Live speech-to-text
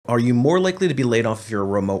Are you more likely to be laid off if you're a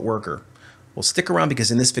remote worker? Well, stick around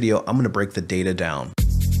because in this video, I'm going to break the data down.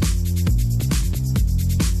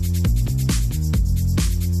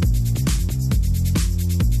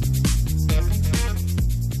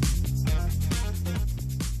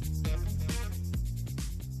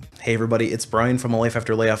 Hey everybody, it's Brian from A Life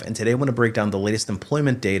After Layoff, and today I want to break down the latest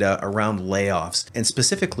employment data around layoffs, and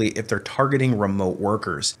specifically if they're targeting remote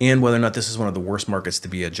workers, and whether or not this is one of the worst markets to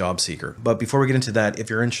be a job seeker. But before we get into that,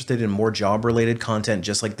 if you're interested in more job-related content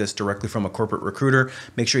just like this directly from a corporate recruiter,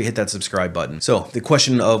 make sure you hit that subscribe button. So the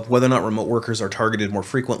question of whether or not remote workers are targeted more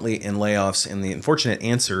frequently in layoffs, and the unfortunate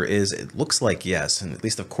answer is it looks like yes, and at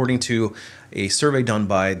least according to a survey done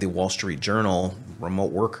by the Wall Street Journal,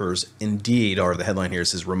 remote workers indeed are, the headline here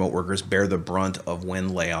says, remote workers bear the brunt of when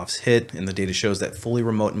layoffs hit, and the data shows that fully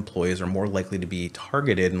remote employees are more likely to be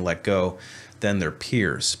targeted and let go than their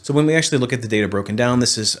peers. So when we actually look at the data broken down,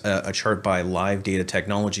 this is a chart by Live Data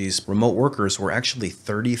Technologies. Remote workers were actually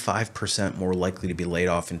 35% more likely to be laid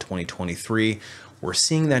off in 2023. We're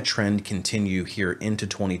seeing that trend continue here into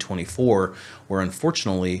 2024, where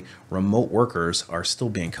unfortunately remote workers are still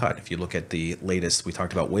being cut. If you look at the latest, we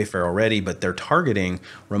talked about Wayfair already, but they're targeting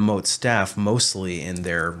remote staff mostly in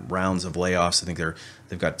their rounds of layoffs. I think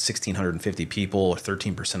they've got 1,650 people, or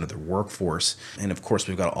 13% of their workforce. And of course,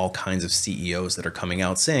 we've got all kinds of CEOs that are coming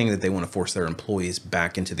out saying that they want to force their employees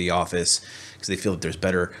back into the office because they feel that there's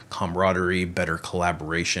better camaraderie, better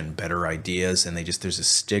collaboration, better ideas. And there's a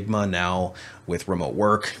stigma now with remote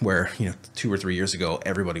work where, 2 or 3 years ago,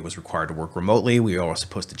 everybody was required to work remotely. We were all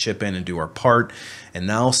supposed to chip in and do our part. And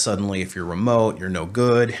now suddenly, if you're remote, you're no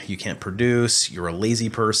good, you can't produce, you're a lazy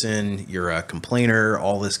person, you're a complainer,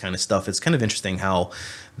 all this kind of stuff. It's kind of interesting how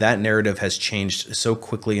that narrative has changed so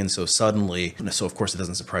quickly and so suddenly. So of course, it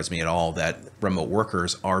doesn't surprise me at all that remote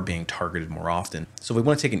workers are being targeted more often. So we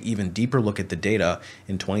want to take an even deeper look at the data.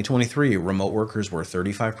 In 2023, remote workers were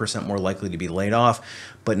 35% more likely to be laid off.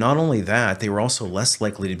 But not only that, they were also less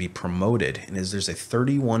likely to be promoted. And there's a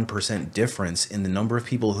 31% difference in the number of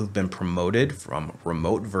people who've been promoted from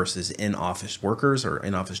remote versus in-office workers or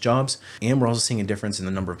in-office jobs. And we're also seeing a difference in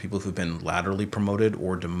the number of people who've been laterally promoted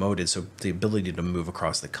or demoted. So the ability to move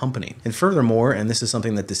across the company. And furthermore, and this is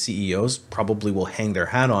something that the CEOs probably will hang their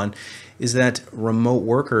hat on, is that remote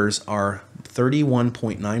workers are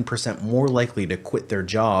 31.9% more likely to quit their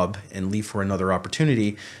job and leave for another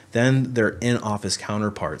opportunity than their in-office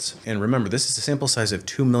counterparts. And remember, this is a sample size of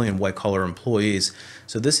 2 million white-collar employees,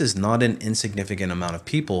 so this is not an insignificant amount of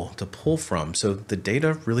people to pull from. So the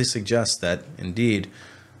data really suggests that, indeed,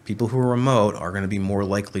 people who are remote are going to be more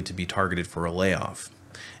likely to be targeted for a layoff.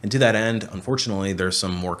 And to that end, unfortunately, there's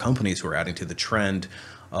some more companies who are adding to the trend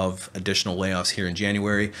of additional layoffs here in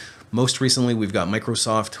January. Most recently, we've got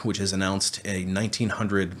Microsoft, which has announced a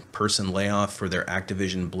 1,900 person layoff for their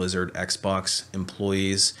Activision Blizzard Xbox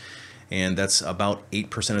employees. And that's about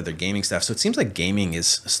 8% of their gaming staff. So it seems like gaming is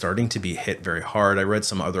starting to be hit very hard. I read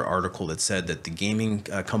some other article that said that the gaming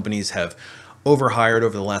companies have overhired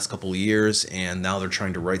over the last couple of years, and now they're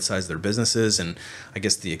trying to right-size their businesses. And I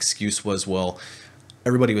guess the excuse was, well,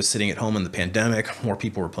 everybody was sitting at home in the pandemic, more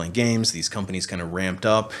people were playing games, these companies kind of ramped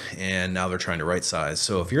up, and now they're trying to right size.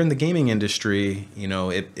 So if you're in the gaming industry,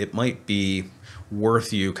 it might be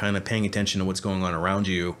worth you kind of paying attention to what's going on around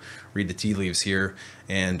you, read the tea leaves here,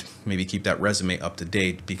 and maybe keep that resume up to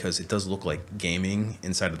date, because it does look like gaming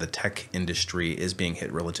inside of the tech industry is being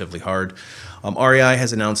hit relatively hard. REI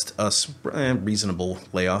has announced a reasonable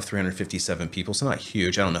layoff, 357 people, so not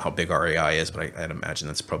huge. I don't know how big REI is, but I'd imagine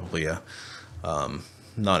that's probably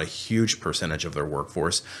not a huge percentage of their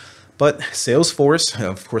workforce. But Salesforce,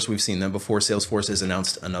 of course, we've seen them before. Salesforce has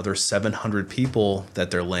announced another 700 people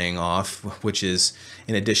that they're laying off, which is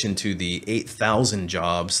in addition to the 8,000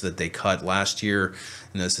 jobs that they cut last year.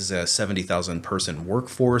 And this is a 70,000 person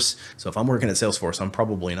workforce. So if I'm working at Salesforce, I'm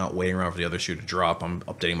probably not waiting around for the other shoe to drop. I'm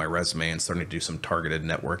updating my resume and starting to do some targeted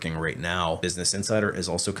networking right now. Business Insider is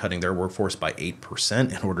also cutting their workforce by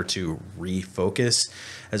 8% in order to refocus,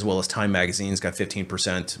 as well as Time Magazine's got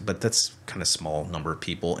 15%, but that's kind of small number of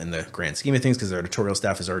people in the grand scheme of things because their editorial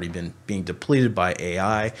staff has already been being depleted by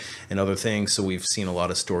AI and other things. So we've seen a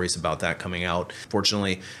lot of stories about that coming out.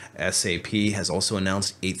 Fortunately, SAP has also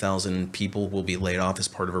announced 8,000 people will be laid off as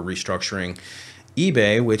part of a restructuring.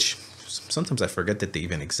 eBay, which sometimes I forget that they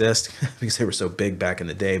even exist because they were so big back in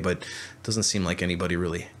the day, but it doesn't seem like anybody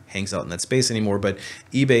really hangs out in that space anymore. But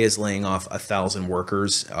eBay is laying off 1,000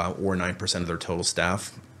 workers, or 9% of their total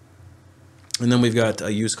staff. And then we've got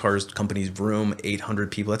used cars companies, Vroom,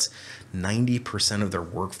 800 people. That's 90% of their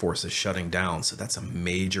workforce is shutting down. So that's a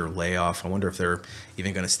major layoff. I wonder if they're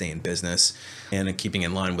even going to stay in business. And in keeping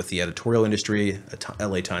in line with the editorial industry,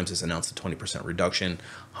 LA Times has announced a 20% reduction,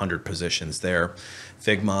 100 positions there.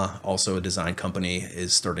 Figma, also a design company,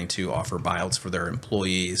 is starting to offer buyouts for their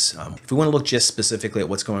employees. If we want to look just specifically at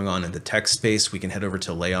what's going on in the tech space, we can head over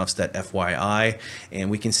to layoffs.fyi and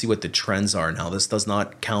we can see what the trends are. Now, this does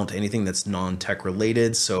not count anything that's non-tech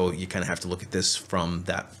related, so you kind of have to look at this from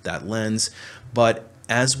that lens. But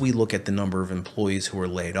as we look at the number of employees who were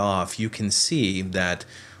laid off, you can see that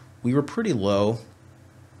we were pretty low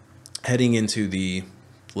heading into the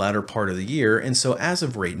latter part of the year. And so as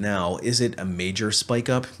of right now, is it a major spike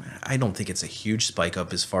up? I don't think it's a huge spike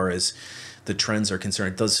up as far as the trends are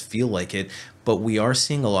concerned. It does feel like it, but we are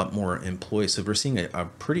seeing a lot more employees. So we're seeing a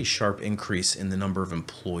pretty sharp increase in the number of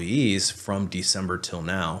employees from December till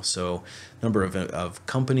now. So number of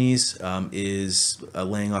companies is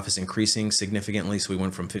laying off is increasing significantly. So we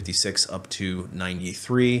went from 56 up to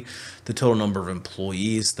 93. The total number of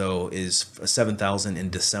employees, though, is 7,000 in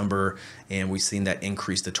December, and we've seen that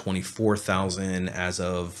increase to 24,000 as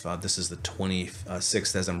of this is the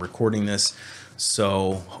 26th as I'm recording this.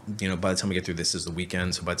 So, by the time we get through this is the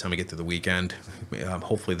weekend. So by the time we get to the weekend,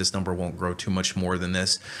 hopefully this number won't grow too much more than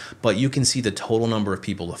this. But you can see the total number of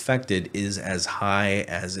people affected is as high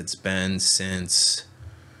as it's been since,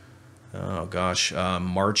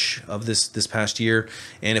 March of this past year.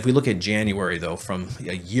 And if we look at January, though, from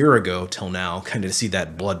a year ago till now, kind of to see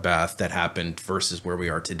that bloodbath that happened versus where we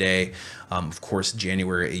are today. Of course,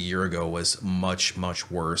 January a year ago was much,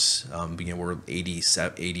 much worse. We're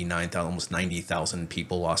 89,000, almost 90,000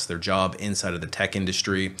 people lost their job inside of the tech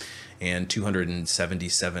industry, and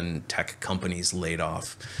 277 tech companies laid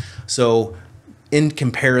off. So in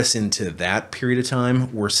comparison to that period of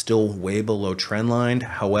time, we're still way below trend line.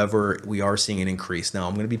 However, we are seeing an increase. Now,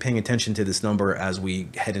 I'm going to be paying attention to this number as we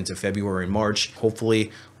head into February and March.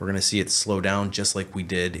 Hopefully, we're going to see it slow down just like we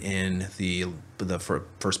did in the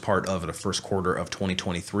first part of the first quarter of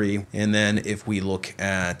 2023. And then if we look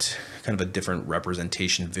at kind of a different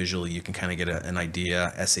representation visually, you can kind of get an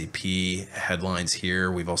idea. SAP headlines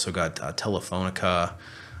here. We've also got Telefonica,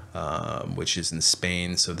 which is in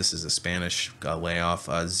Spain. So this is a Spanish layoff.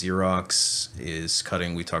 Xerox is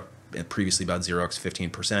cutting. We talked previously about Xerox,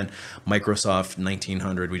 15%. Microsoft,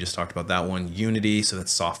 1,900. We just talked about that one. Unity, so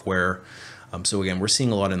that's software. So again, we're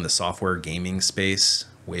seeing a lot in the software gaming space.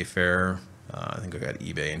 Wayfair, I think I got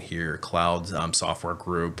eBay in here. Cloud Software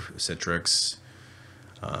Group, Citrix.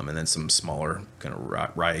 And then some smaller kind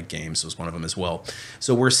of Riot Games was one of them as well.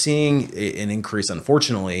 So we're seeing an increase,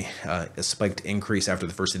 unfortunately, a spiked increase after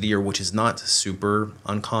the first of the year, which is not super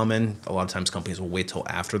uncommon. A lot of times companies will wait till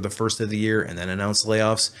after the first of the year and then announce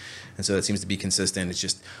layoffs. And so that seems to be consistent. It's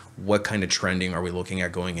just what kind of trending are we looking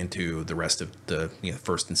at going into the rest of the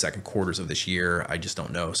first and second quarters of this year? I just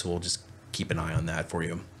don't know. So we'll just keep an eye on that for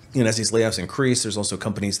you. And as these layoffs increase, there's also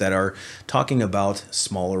companies that are talking about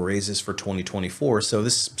smaller raises for 2024. So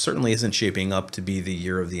this certainly isn't shaping up to be the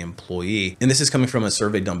year of the employee. And this is coming from a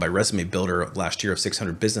survey done by Resume Builder last year of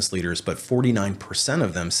 600 business leaders, but 49%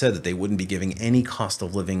 of them said that they wouldn't be giving any cost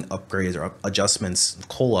of living upgrades or adjustments,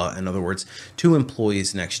 COLA, in other words, to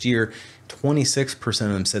employees next year. 26%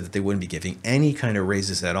 of them said that they wouldn't be giving any kind of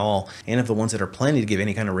raises at all. And of the ones that are planning to give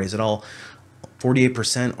any kind of raise at all,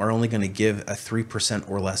 48% are only going to give a 3%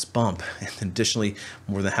 or less bump. And additionally,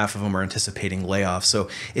 more than half of them are anticipating layoffs. So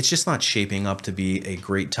it's just not shaping up to be a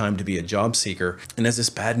great time to be a job seeker. And as this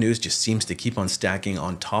bad news just seems to keep on stacking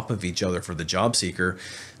on top of each other for the job seeker,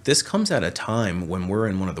 this comes at a time when we're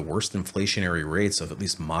in one of the worst inflationary rates of at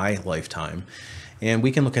least my lifetime. And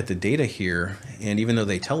we can look at the data here, and even though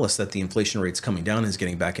they tell us that the inflation rate's coming down and is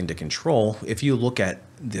getting back into control, if you look at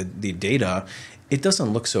the data, it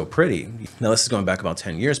doesn't look so pretty. Now, this is going back about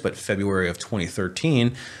 10 years, but February of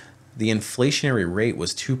 2013, the inflationary rate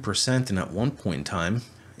was 2%, and at one point in time,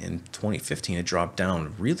 in 2015, it dropped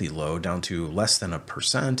down really low, down to less than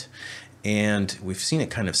 1%, and we've seen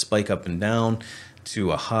it kind of spike up and down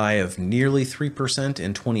to a high of nearly 3%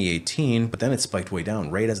 in 2018, but then it spiked way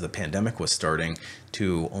down right as the pandemic was starting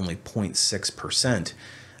to only 0.6%.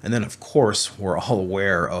 And then, of course, we're all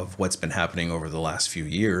aware of what's been happening over the last few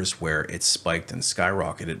years where it spiked and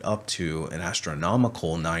skyrocketed up to an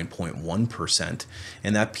astronomical 9.1%.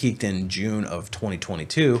 And that peaked in June of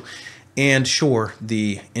 2022. And sure,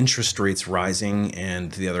 the interest rates rising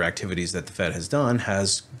and the other activities that the Fed has done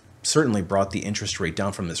has certainly brought the interest rate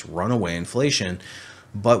down from this runaway inflation.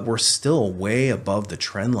 but we're still way above the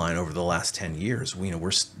trend line over the last 10 years.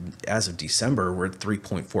 As of December, we're at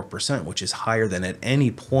 3.4%, which is higher than at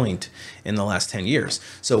any point in the last 10 years.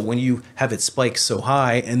 So when you have it spike so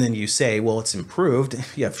high and then you say, well, it's improved.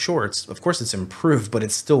 Yeah, sure. Of course it's improved, but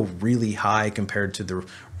it's still really high compared to the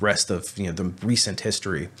rest of, the recent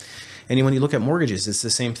history. And when you look at mortgages, it's the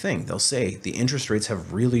same thing. They'll say the interest rates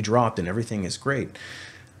have really dropped and everything is great.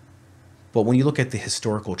 But when you look at the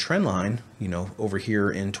historical trend line, over here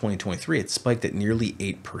in 2023, it spiked at nearly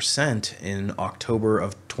 8% in October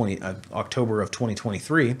of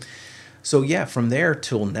 2023. So yeah, from there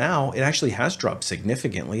till now, it actually has dropped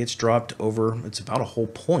significantly. It's about a whole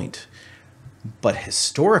point. But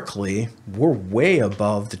historically, we're way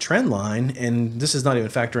above the trend line. And this is not even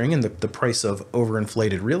factoring in the price of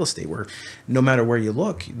overinflated real estate, where no matter where you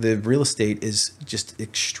look, the real estate is just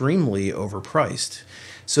extremely overpriced.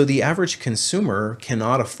 So the average consumer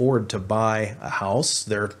cannot afford to buy a house.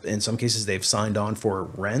 In some cases, they've signed on for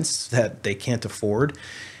rents that they can't afford.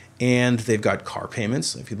 And they've got car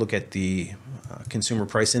payments. If you look at the consumer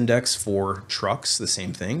price index for trucks, the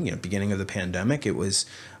same thing. Beginning of the pandemic, it was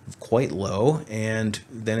quite low, and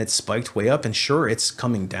then it spiked way up. And sure, it's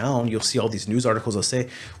coming down. You'll see all these news articles that say,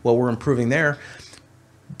 well, we're improving there.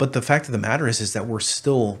 But the fact of the matter is that we're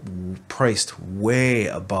still priced way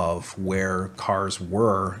above where cars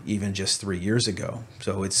were even just 3 years ago.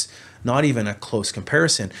 So it's not even a close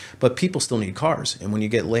comparison, but people still need cars. And when you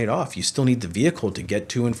get laid off, you still need the vehicle to get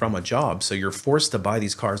to and from a job. So you're forced to buy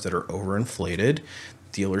these cars that are overinflated.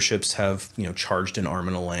 Dealerships have, charged an arm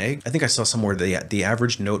and a leg. I think I saw somewhere the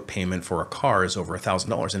average note payment for a car is over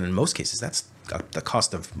 $1,000. And in most cases, that's the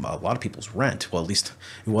cost of a lot of people's rent. Well, at least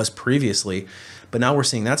it was previously, but now we're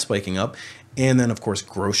seeing that spiking up. And then of course,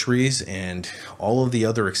 groceries and all of the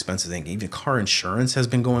other expenses, even car insurance has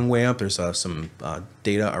been going way up. There's some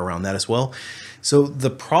data around that as well. So the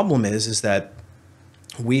problem is that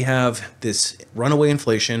we have this runaway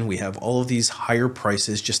inflation. We have all of these higher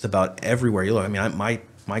prices just about everywhere you look. I mean,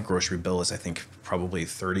 my grocery bill is, I think, probably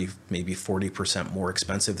 30, maybe 40% more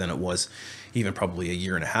expensive than it was even probably a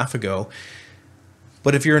year and a half ago.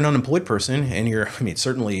 But if you're an unemployed person and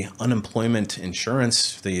certainly unemployment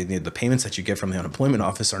insurance, the payments that you get from the unemployment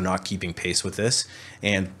office are not keeping pace with this,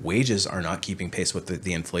 and wages are not keeping pace with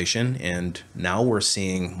the inflation. And now we're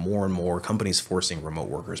seeing more and more companies forcing remote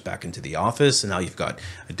workers back into the office. And now you've got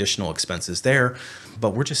additional expenses there.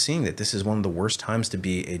 But we're just seeing that this is one of the worst times to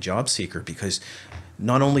be a job seeker, because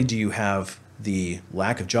not only do you have the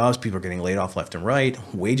lack of jobs, people are getting laid off left and right,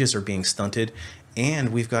 wages are being stunted, and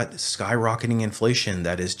we've got skyrocketing inflation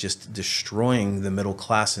that is just destroying the middle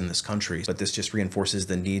class in this country. But this just reinforces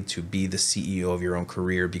the need to be the CEO of your own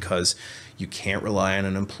career, because you can't rely on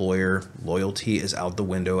an employer. Loyalty is out the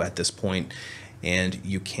window at this point, and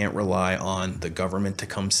you can't rely on the government to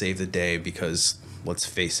come save the day, because let's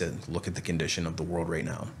face it, look at the condition of the world right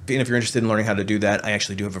now. And if you're interested in learning how to do that, I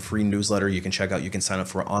actually do have a free newsletter you can check out. You can sign up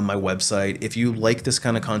for on my website. If you like this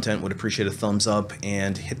kind of content, would appreciate a thumbs up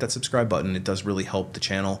and hit that subscribe button. It does really help the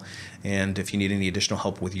channel. And if you need any additional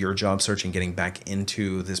help with your job search and getting back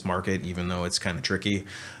into this market, even though it's kind of tricky,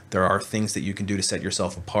 there are things that you can do to set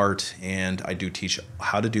yourself apart, and I do teach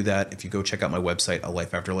how to do that. If you go check out my website,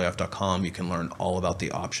 alifeafterlayoff.com, you can learn all about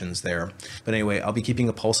the options there. But anyway, I'll be keeping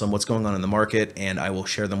a pulse on what's going on in the market, and I will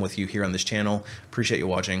share them with you here on this channel. Appreciate you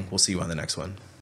watching. We'll see you on the next one.